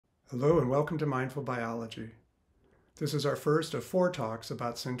Hello and welcome to Mindful Biology. This is our first of 4 talks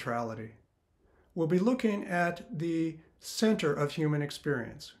about centrality. We'll be looking at the center of human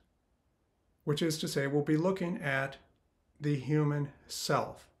experience, which is to say we'll be looking at the human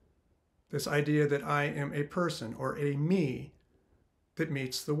self, this idea that I am a person or a me that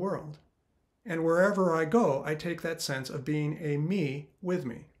meets the world. And wherever I go, I take that sense of being a me with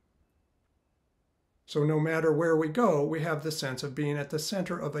me. So no matter where we go, we have the sense of being at the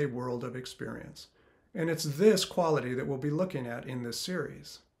center of a world of experience. And it's this quality that we'll be looking at in this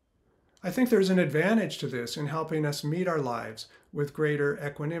series. I think there's an advantage to this in helping us meet our lives with greater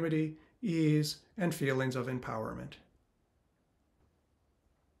equanimity, ease, and feelings of empowerment.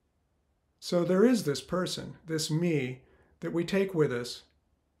 So there is this person, this me, that we take with us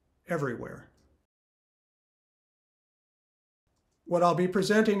everywhere. What I'll be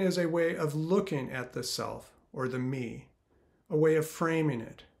presenting is a way of looking at the self, or the me, a way of framing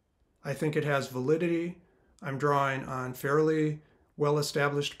it. I think it has validity. I'm drawing on fairly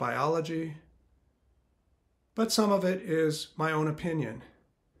well-established biology, but some of it is my own opinion.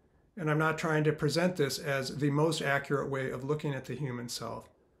 And I'm not trying to present this as the most accurate way of looking at the human self,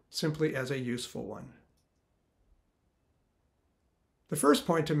 simply as a useful one. The first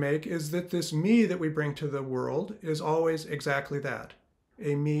point to make is that this me that we bring to the world is always exactly that,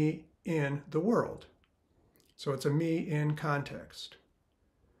 a me in the world. So it's a me in context.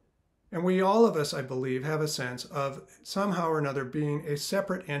 And we, all of us, I believe, have a sense of somehow or another being a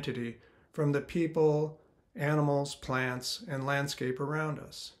separate entity from the people, animals, plants, and landscape around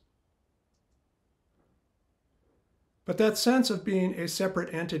us. But that sense of being a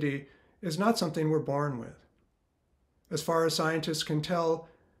separate entity is not something we're born with. As far as scientists can tell,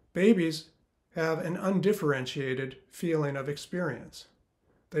 babies have an undifferentiated feeling of experience.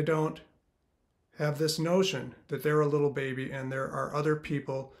 They don't have this notion that they're a little baby and there are other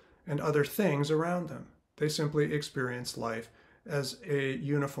people and other things around them. They simply experience life as a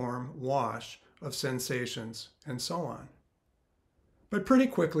uniform wash of sensations and so on. But pretty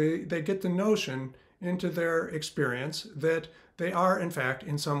quickly, they get the notion into their experience that they are, in fact,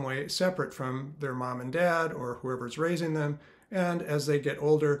 in some way separate from their mom and dad or whoever's raising them, and as they get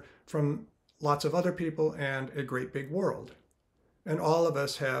older, from lots of other people and a great big world. And all of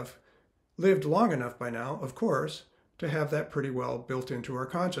us have lived long enough by now, of course, to have that pretty well built into our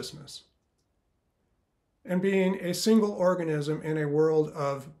consciousness. And being a single organism in a world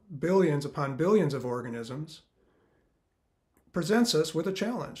of billions upon billions of organisms presents us with a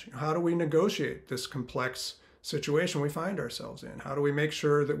challenge. How do we negotiate this complex situation we find ourselves in? How do we make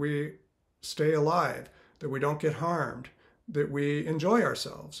sure that we stay alive, that we don't get harmed, that we enjoy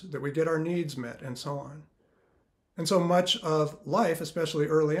ourselves, that we get our needs met, and so on? And so much of life, especially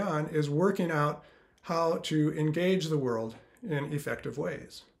early on, is working out how to engage the world in effective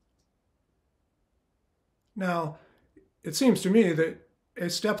ways. Now, it seems to me that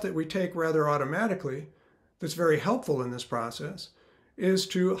a step that we take rather automatically that's very helpful in this process is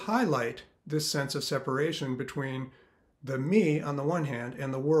to highlight this sense of separation between the me on the one hand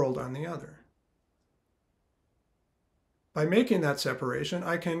and the world on the other. By making that separation,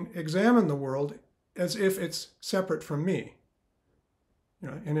 I can examine the world as if it's separate from me.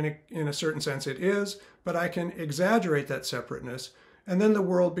 In a certain sense it is, but I can exaggerate that separateness, and then the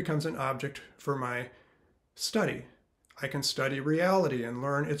world becomes an object for my study. I can study reality and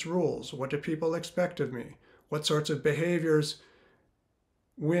learn its rules. What do people expect of me? What sorts of behaviors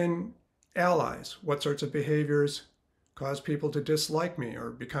win allies? What sorts of behaviors cause people to dislike me or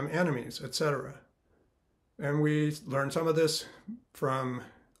become enemies, etc.? And we learn some of this from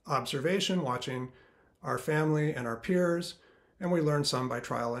observation, watching our family and our peers, and we learn some by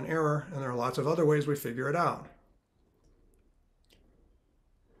trial and error, and there are lots of other ways we figure it out.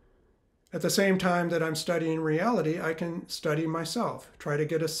 At the same time that I'm studying reality, I can study myself, try to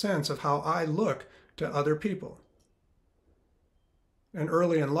get a sense of how I look to other people. And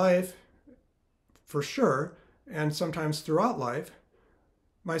early in life, for sure, and sometimes throughout life,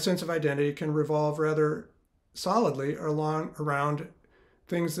 my sense of identity can revolve rather solidly around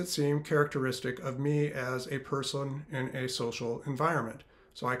things that seem characteristic of me as a person in a social environment.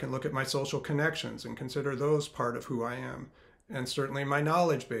 So I can look at my social connections and consider those part of who I am. And certainly my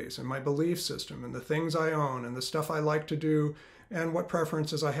knowledge base and my belief system and the things I own and the stuff I like to do and what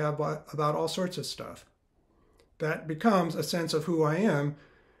preferences I have about all sorts of stuff. That becomes a sense of who I am,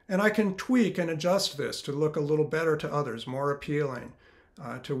 and I can tweak and adjust this to look a little better to others, more appealing,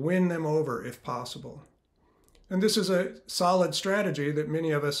 to win them over if possible. And this is a solid strategy that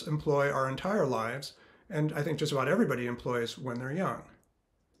many of us employ our entire lives, and I think just about everybody employs when they're young.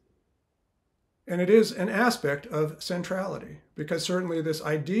 And it is an aspect of centrality, because certainly this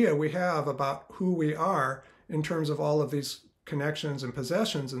idea we have about who we are in terms of all of these connections and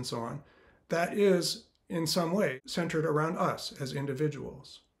possessions and so on, that is in some way centered around us as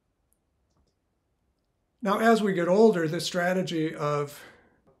individuals. Now, as we get older, this strategy of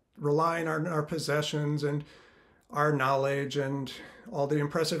relying on our possessions and our knowledge and all the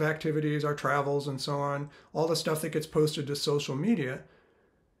impressive activities, our travels and so on, all the stuff that gets posted to social media,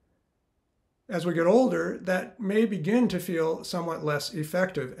 as we get older, that may begin to feel somewhat less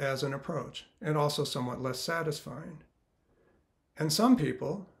effective as an approach and also somewhat less satisfying. And some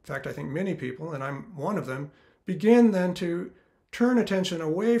people, in fact, I think many people, and I'm one of them, begin then to turn attention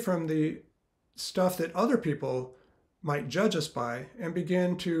away from the stuff that other people might judge us by and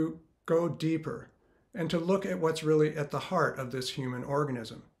begin to go deeper and to look at what's really at the heart of this human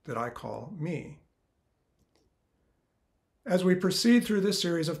organism that I call me. As we proceed through this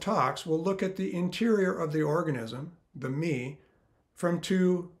series of talks, we'll look at the interior of the organism, the me, from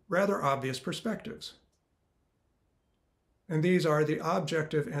two rather obvious perspectives. And these are the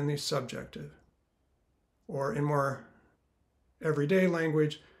objective and the subjective, or in more everyday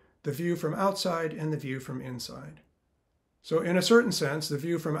language, the view from outside and the view from inside. So in a certain sense, the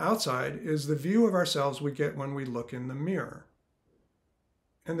view from outside is the view of ourselves we get when we look in the mirror.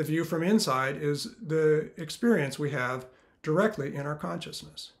 And the view from inside is the experience we have directly in our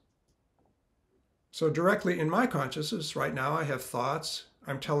consciousness. So directly in my consciousness right now, I have thoughts,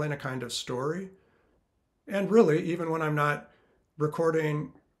 I'm telling a kind of story. And really, even when I'm not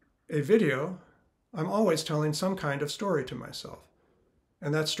recording a video, I'm always telling some kind of story to myself.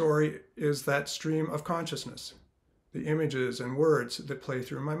 And that story is that stream of consciousness, the images and words that play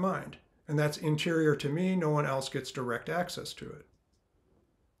through my mind. And that's interior to me. No one else gets direct access to it.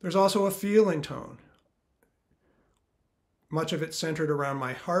 There's also a feeling tone. Much of it centered around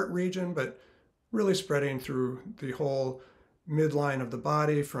my heart region, but really spreading through the whole midline of the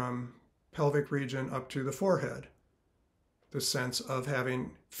body from pelvic region up to the forehead. The sense of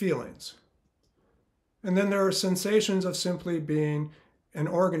having feelings. And then there are sensations of simply being an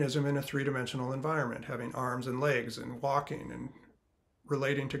organism in a three-dimensional environment, having arms and legs and walking and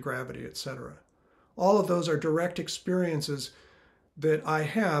relating to gravity, etc. All of those are direct experiences that I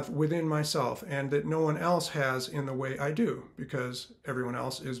have within myself and that no one else has in the way I do, because everyone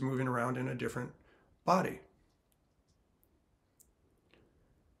else is moving around in a different body.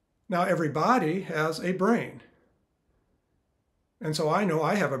 Now, every body has a brain. And so I know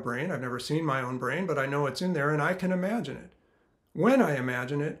I have a brain. I've never seen my own brain, but I know it's in there and I can imagine it. When I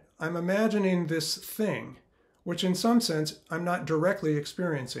imagine it, I'm imagining this thing, which in some sense I'm not directly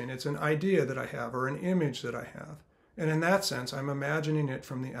experiencing. It's an idea that I have or an image that I have. And in that sense, I'm imagining it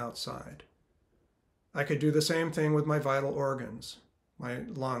from the outside. I could do the same thing with my vital organs, my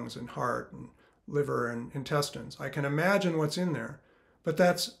lungs and heart and liver and intestines. I can imagine what's in there, but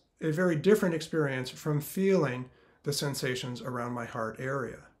that's a very different experience from feeling the sensations around my heart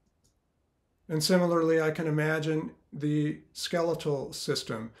area. And similarly, I can imagine the skeletal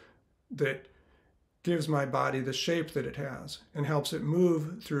system that gives my body the shape that it has and helps it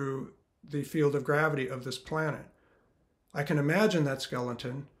move through the field of gravity of this planet. I can imagine that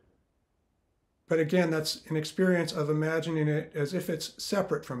skeleton, but again, that's an experience of imagining it as if it's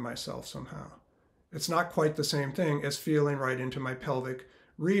separate from myself somehow. It's not quite the same thing as feeling right into my pelvic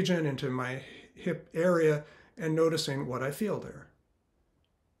region, into my hip area, and noticing what I feel there.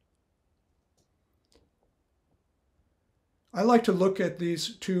 I like to look at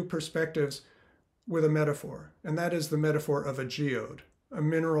these two perspectives with a metaphor, and that is the metaphor of a geode, a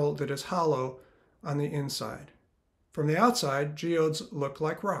mineral that is hollow on the inside. From the outside, geodes look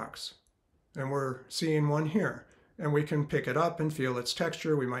like rocks, and we're seeing one here. And we can pick it up and feel its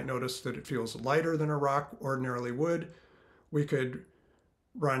texture. We might notice that it feels lighter than a rock ordinarily would. We could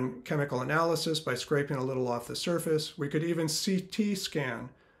run chemical analysis by scraping a little off the surface. We could even CT scan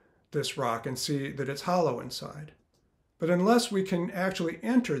this rock and see that it's hollow inside. But unless we can actually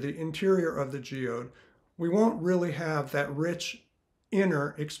enter the interior of the geode, we won't really have that rich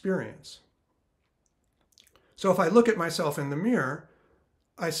inner experience. So if I look at myself in the mirror,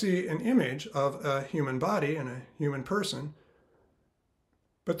 I see an image of a human body and a human person,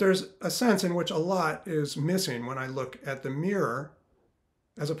 but there's a sense in which a lot is missing when I look at the mirror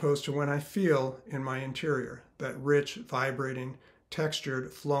as opposed to when I feel in my interior, that rich, vibrating,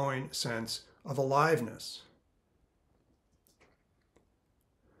 textured, flowing sense of aliveness.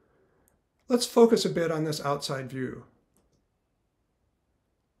 Let's focus a bit on this outside view.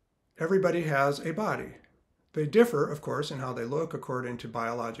 Everybody has a body. They differ, of course, in how they look according to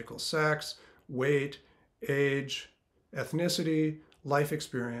biological sex, weight, age, ethnicity, life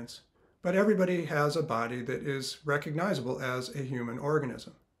experience. but everybody has a body that is recognizable as a human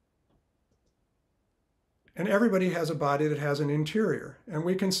organism. And everybody has a body that has an interior, and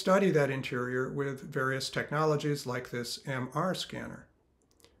we can study that interior with various technologies like this MR scanner.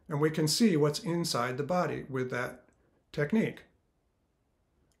 And we can see what's inside the body with that technique.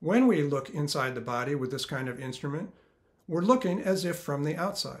 When we look inside the body with this kind of instrument, we're looking as if from the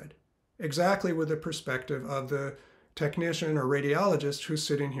outside, exactly with the perspective of the technician or radiologist who's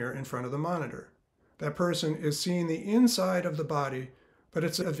sitting here in front of the monitor. That person is seeing the inside of the body, but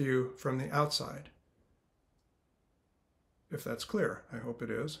it's a view from the outside. If that's clear, I hope it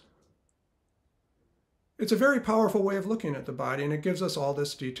is. It's a very powerful way of looking at the body, and it gives us all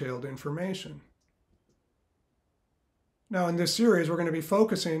this detailed information. Now, in this series, we're going to be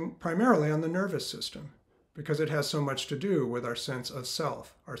focusing primarily on the nervous system because it has so much to do with our sense of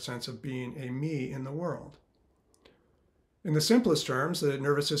self, our sense of being a me in the world. In the simplest terms, the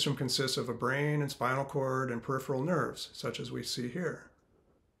nervous system consists of a brain and spinal cord and peripheral nerves, such as we see here.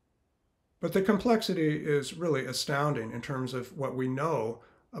 But the complexity is really astounding in terms of what we know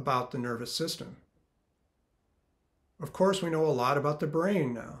about the nervous system. Of course, we know a lot about the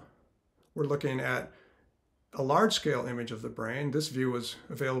brain now. We're looking at a large-scale image of the brain. This view was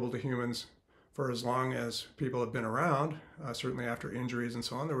available to humans for as long as people have been around, certainly after injuries and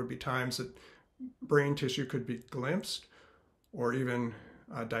so on. There would be times that brain tissue could be glimpsed or even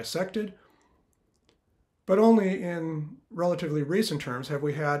dissected. But only in relatively recent terms have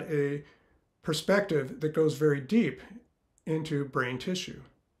we had a perspective that goes very deep into brain tissue.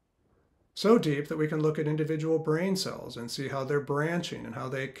 So deep that we can look at individual brain cells and see how they're branching and how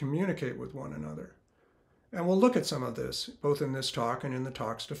they communicate with one another. And we'll look at some of this, both in this talk and in the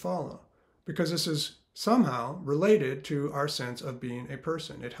talks to follow, because this is somehow related to our sense of being a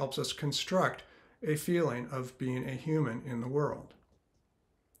person. It helps us construct a feeling of being a human in the world.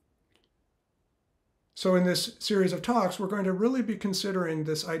 So in this series of talks, we're going to really be considering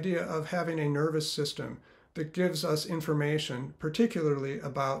this idea of having a nervous system that gives us information, particularly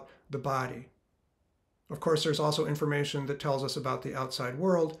about the body. Of course, there's also information that tells us about the outside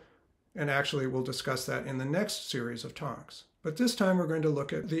world, and actually we'll discuss that in the next series of talks. But this time we're going to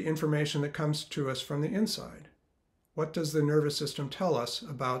look at the information that comes to us from the inside. What does the nervous system tell us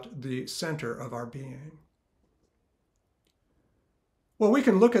about the center of our being? Well, we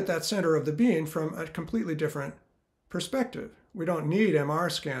can look at that center of the being from a completely different perspective. We don't need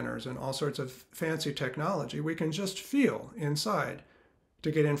MR scanners and all sorts of fancy technology. We can just feel inside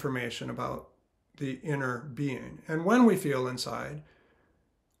to get information about the inner being. And when we feel inside,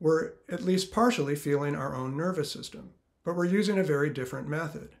 we're at least partially feeling our own nervous system, but we're using a very different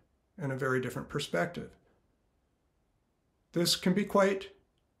method and a very different perspective. This can be quite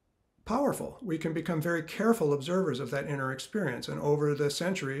powerful. We can become very careful observers of that inner experience, and over the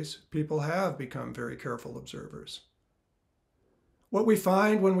centuries, people have become very careful observers. What we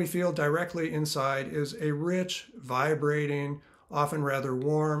find when we feel directly inside is a rich, vibrating, often rather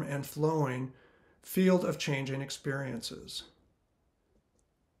warm and flowing field of changing experiences.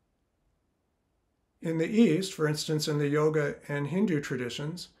 In the East, for instance, in the yoga and Hindu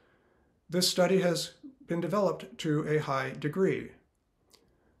traditions, this study has been developed to a high degree.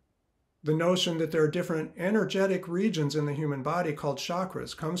 The notion that there are different energetic regions in the human body called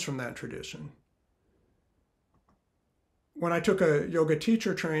chakras comes from that tradition. When I took a yoga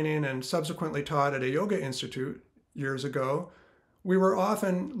teacher training and subsequently taught at a yoga institute years ago, we were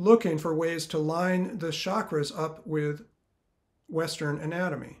often looking for ways to line the chakras up with Western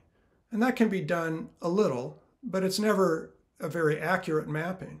anatomy. And that can be done a little, but it's never a very accurate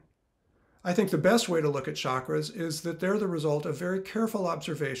mapping. I think the best way to look at chakras is that they're the result of very careful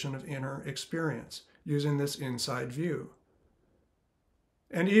observation of inner experience using this inside view.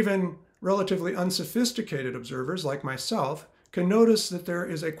 And even relatively unsophisticated observers like myself can notice that there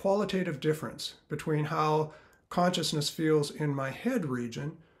is a qualitative difference between how consciousness feels in my head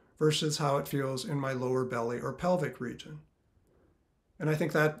region versus how it feels in my lower belly or pelvic region. And I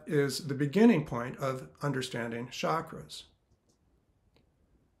think that is the beginning point of understanding chakras.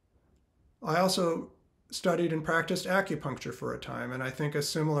 I also studied and practiced acupuncture for a time, and I think a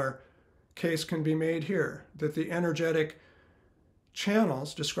similar case can be made here, that the energetic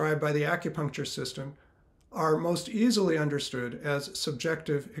channels described by the acupuncture system are most easily understood as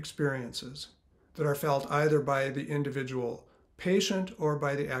subjective experiences that are felt either by the individual patient or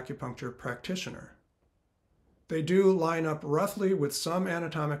by the acupuncture practitioner. They do line up roughly with some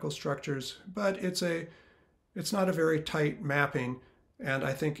anatomical structures, but it's not a very tight mapping, and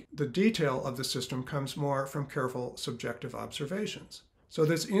I think the detail of the system comes more from careful subjective observations. So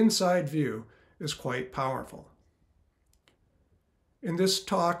this inside view is quite powerful. In this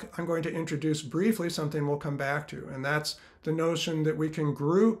talk, I'm going to introduce briefly something we'll come back to, and that's the notion that we can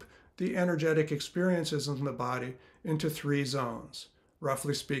group the energetic experiences in the body into 3 zones,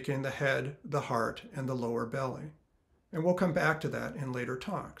 roughly speaking, the head, the heart, and the lower belly. And we'll come back to that in later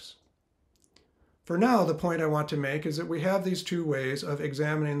talks. For now, the point I want to make is that we have these 2 ways of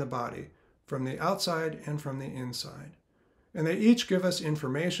examining the body, from the outside and from the inside. And they each give us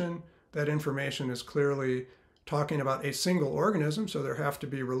information. That information is clearly talking about a single organism, so there have to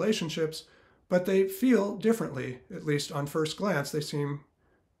be relationships, but they feel differently, at least on first glance. They seem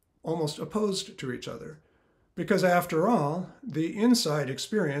almost opposed to each other. Because after all, the inside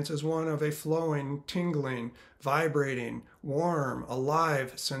experience is one of a flowing, tingling, vibrating, warm,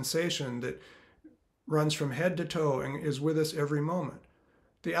 alive sensation that runs from head to toe and is with us every moment.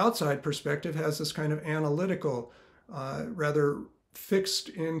 The outside perspective has this kind of analytical, rather fixed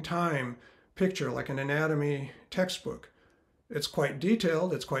in time picture, like an anatomy textbook. It's quite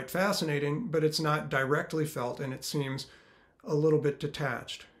detailed, it's quite fascinating, but it's not directly felt, and it seems a little bit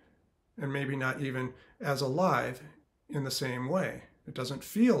detached, and maybe not even as alive in the same way. It doesn't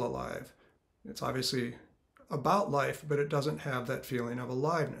feel alive. It's obviously about life, but it doesn't have that feeling of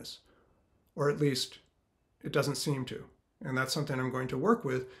aliveness, or at least it doesn't seem to. And that's something I'm going to work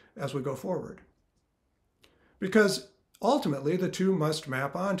with as we go forward. Because ultimately, the 2 must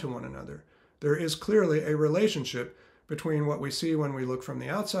map onto one another. There is clearly a relationship between what we see when we look from the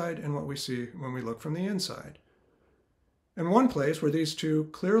outside and what we see when we look from the inside. And one place where these 2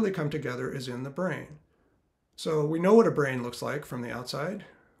 clearly come together is in the brain. So we know what a brain looks like from the outside.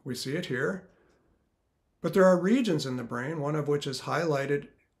 We see it here. But there are regions in the brain, one of which is highlighted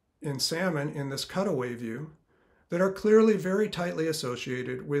in salmon in this cutaway view, that are clearly very tightly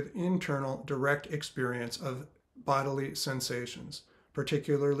associated with internal direct experience of bodily sensations,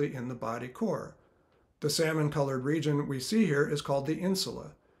 particularly in the body core. The salmon-colored region we see here is called the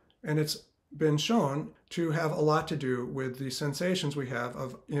insula, and it's been shown to have a lot to do with the sensations we have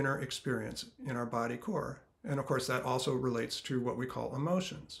of inner experience in our body core. And of course, that also relates to what we call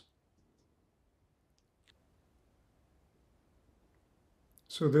emotions.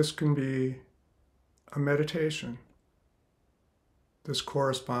 So this can be a meditation, this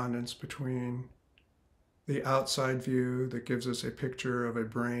correspondence between the outside view that gives us a picture of a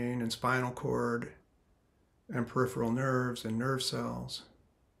brain and spinal cord and peripheral nerves and nerve cells,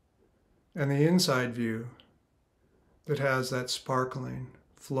 and the inside view that has that sparkling,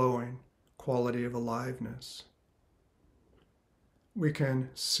 flowing quality of aliveness. We can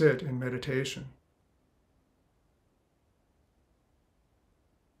sit in meditation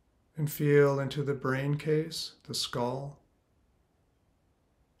and feel into the brain case, the skull,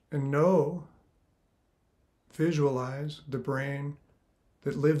 and visualize the brain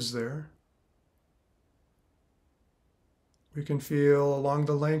that lives there. We can feel along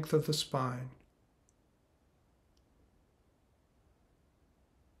the length of the spine,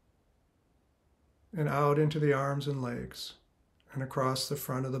 and out into the arms and legs, and across the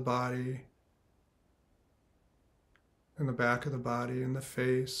front of the body, and the back of the body, and the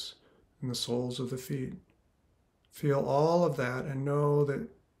face, and the soles of the feet. Feel all of that and know that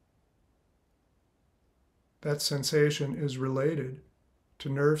that sensation is related to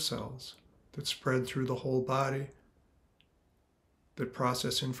nerve cells that spread through the whole body, that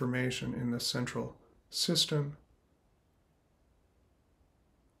process information in the central system.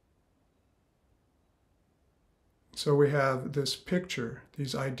 So we have this picture,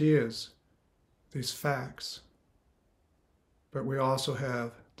 these ideas, these facts, but we also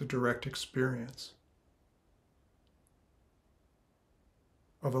have the direct experience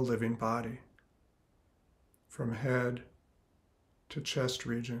of a living body, from head to chest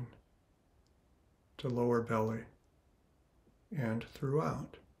region to lower belly and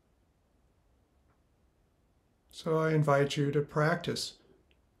throughout. So I invite you to practice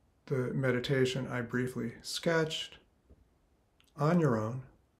the meditation I briefly sketched on your own.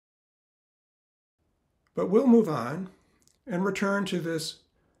 But we'll move on and return to this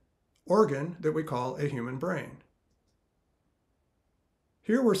organ that we call a human brain.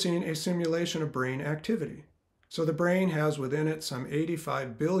 Here we're seeing a simulation of brain activity. So the brain has within it some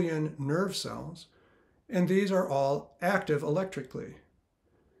 85 billion nerve cells, and these are all active electrically.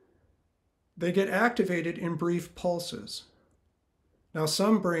 They get activated in brief pulses. Now,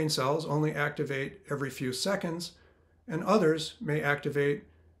 some brain cells only activate every few seconds, and others may activate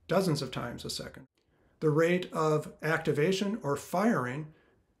dozens of times a second. The rate of activation or firing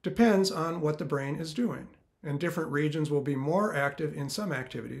depends on what the brain is doing, and different regions will be more active in some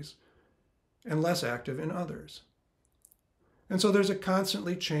activities and less active in others. And so there's a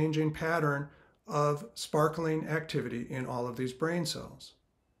constantly changing pattern of sparkling activity in all of these brain cells.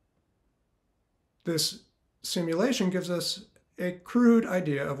 This simulation gives us a crude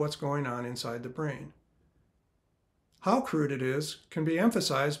idea of what's going on inside the brain. How crude it is can be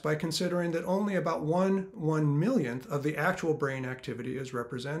emphasized by considering that only about 1/1,000,000th of the actual brain activity is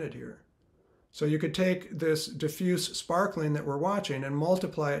represented here. So you could take this diffuse sparkling that we're watching and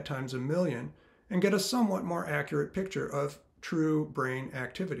multiply it times 1,000,000 and get a somewhat more accurate picture of true brain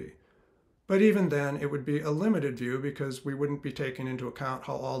activity. But even then, it would be a limited view because we wouldn't be taking into account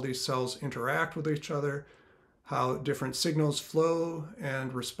how all these cells interact with each other, how different signals flow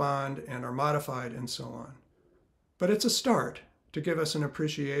and respond and are modified, and so on. But it's a start to give us an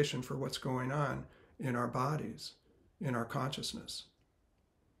appreciation for what's going on in our bodies, in our consciousness.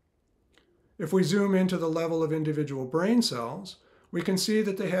 If we zoom into the level of individual brain cells, we can see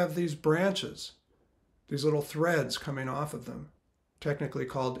that they have these branches, these little threads coming off of them, technically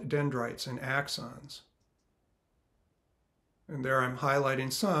called dendrites and axons. And there I'm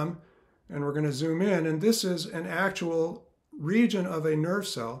highlighting some, and we're going to zoom in, and this is an actual region of a nerve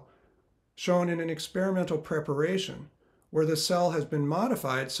cell shown in an experimental preparation where the cell has been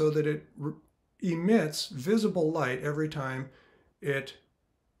modified so that it emits visible light every time it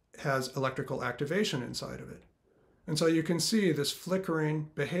has electrical activation inside of it. And so you can see this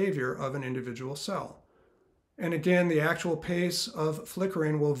flickering behavior of an individual cell. And again, the actual pace of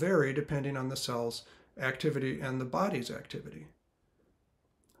flickering will vary depending on the cell's activity and the body's activity.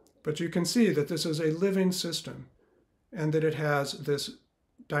 But you can see that this is a living system and that it has this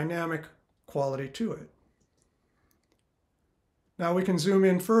dynamic quality to it. Now we can zoom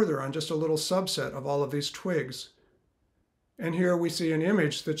in further on just a little subset of all of these twigs. And here we see an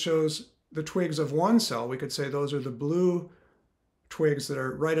image that shows the twigs of one cell. We could say those are the blue twigs that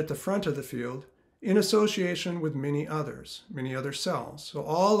are right at the front of the field, in association with many other cells. So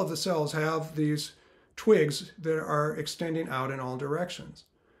all of the cells have these twigs that are extending out in all directions.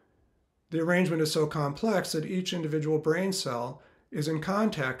 The arrangement is so complex that each individual brain cell is in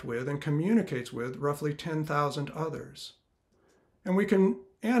contact with and communicates with roughly 10,000 others. And we can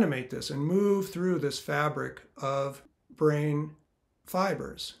animate this and move through this fabric of brain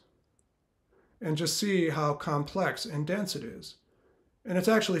fibers and just see how complex and dense it is. And it's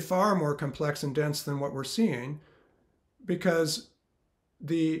actually far more complex and dense than what we're seeing, because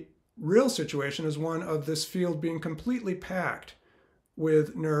the real situation is one of this field being completely packed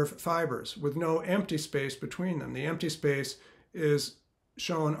with nerve fibers, with no empty space between them. The empty space is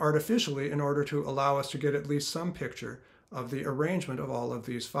shown artificially in order to allow us to get at least some picture of the arrangement of all of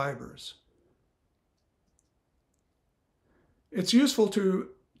these fibers. It's useful to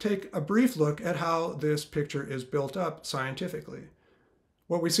take a brief look at how this picture is built up scientifically.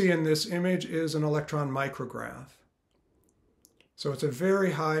 What we see in this image is an electron micrograph. So it's a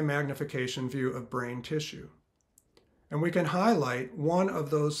very high magnification view of brain tissue. And we can highlight one of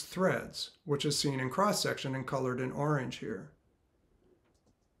those threads, which is seen in cross-section and colored in orange here.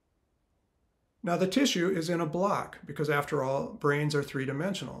 Now the tissue is in a block because, after all, brains are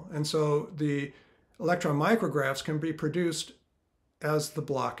three-dimensional. And so the electron micrographs can be produced as the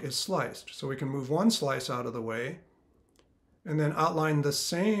block is sliced. So we can move one slice out of the way and then outline the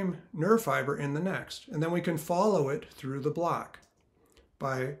same nerve fiber in the next. And then we can follow it through the block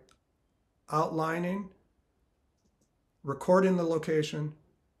by outlining, recording the location,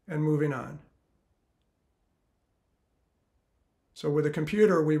 and moving on. So with a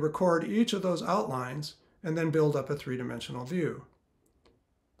computer, we record each of those outlines and then build up a three-dimensional view.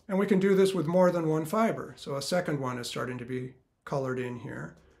 And we can do this with more than one fiber. So a second one is starting to be colored in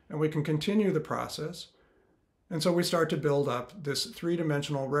here, and we can continue the process. And so we start to build up this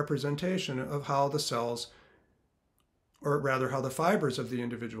three-dimensional representation of how the cells, or rather how the fibers of the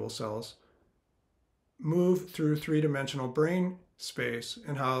individual cells, move through three-dimensional brain space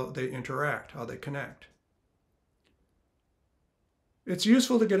and how they interact, how they connect. It's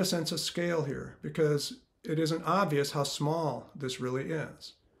useful to get a sense of scale here because it isn't obvious how small this really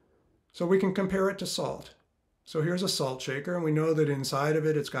is. So we can compare it to salt. So here's a salt shaker, and we know that inside of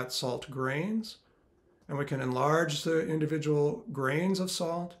it, it's got salt grains. And we can enlarge the individual grains of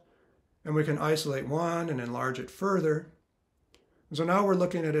salt, and we can isolate one and enlarge it further. And so now we're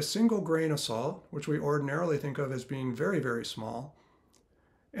looking at a single grain of salt, which we ordinarily think of as being very, very small.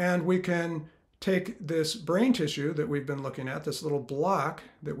 And we can take this brain tissue that we've been looking at, this little block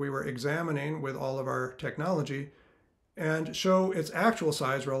that we were examining with all of our technology, and show its actual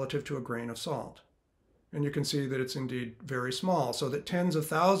size relative to a grain of salt. And you can see that it's indeed very small, so that tens of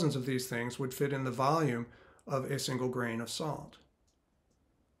thousands of these things would fit in the volume of a single grain of salt.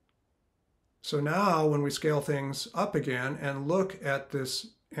 So now when we scale things up again and look at this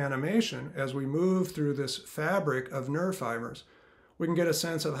animation, as we move through this fabric of nerve fibers, we can get a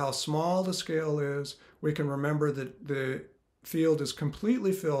sense of how small the scale is. We can remember that the field is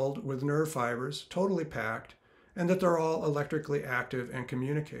completely filled with nerve fibers, totally packed, and that they're all electrically active and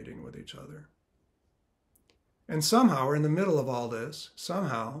communicating with each other. And somehow, or in the middle of all this,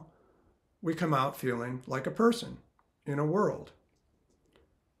 somehow, we come out feeling like a person in a world.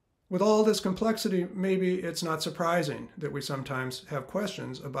 With all this complexity, maybe it's not surprising that we sometimes have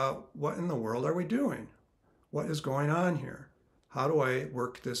questions about what in the world are we doing? What is going on here? How do I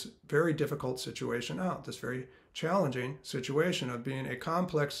work this very difficult situation out, this very challenging situation of being a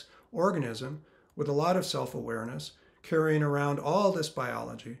complex organism with a lot of self-awareness, carrying around all this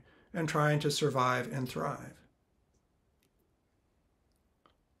biology and trying to survive and thrive?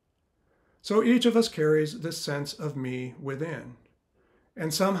 So each of us carries this sense of me within,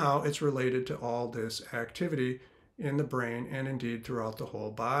 and somehow it's related to all this activity in the brain and indeed throughout the whole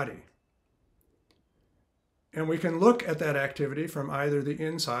body. And we can look at that activity from either the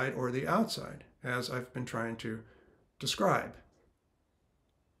inside or the outside, as I've been trying to describe.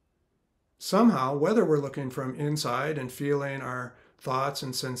 Somehow, whether we're looking from inside and feeling our thoughts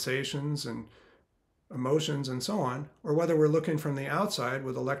and sensations and emotions and so on, or whether we're looking from the outside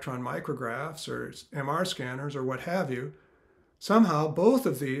with electron micrographs or MR scanners or what have you, somehow both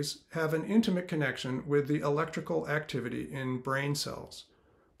of these have an intimate connection with the electrical activity in brain cells,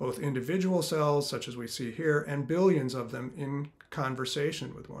 both individual cells, such as we see here, and billions of them in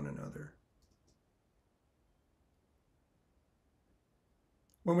conversation with one another.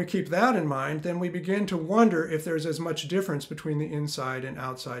 When we keep that in mind, then we begin to wonder if there's as much difference between the inside and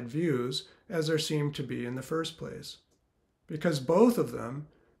outside views as there seemed to be in the first place, because both of them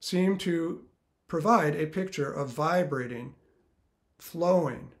seem to provide a picture of vibrating,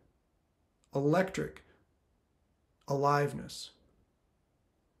 flowing, electric aliveness.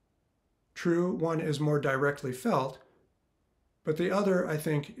 True, one is more directly felt, but the other, I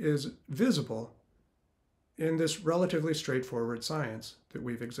think, is visible in this relatively straightforward science that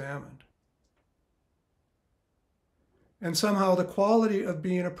we've examined. And somehow the quality of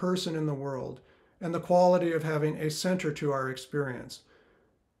being a person in the world and the quality of having a center to our experience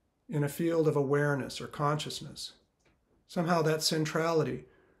in a field of awareness or consciousness, somehow that centrality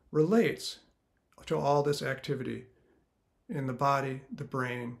relates to all this activity in the body, the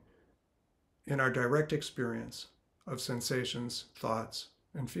brain, in our direct experience of sensations, thoughts,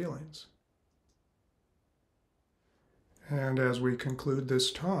 and feelings. And as we conclude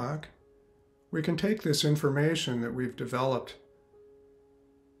this talk, we can take this information that we've developed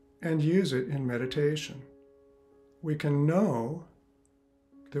and use it in meditation. We can know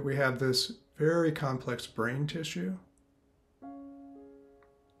that we have this very complex brain tissue.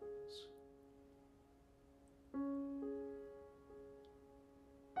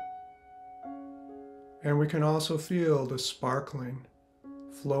 And we can also feel the sparkling,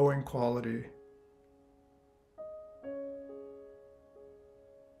 flowing quality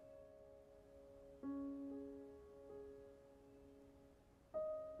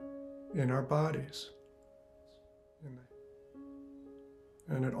in our bodies.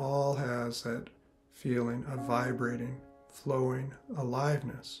 And it all has that feeling of vibrating, flowing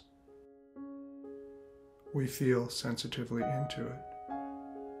aliveness. We feel sensitively into it.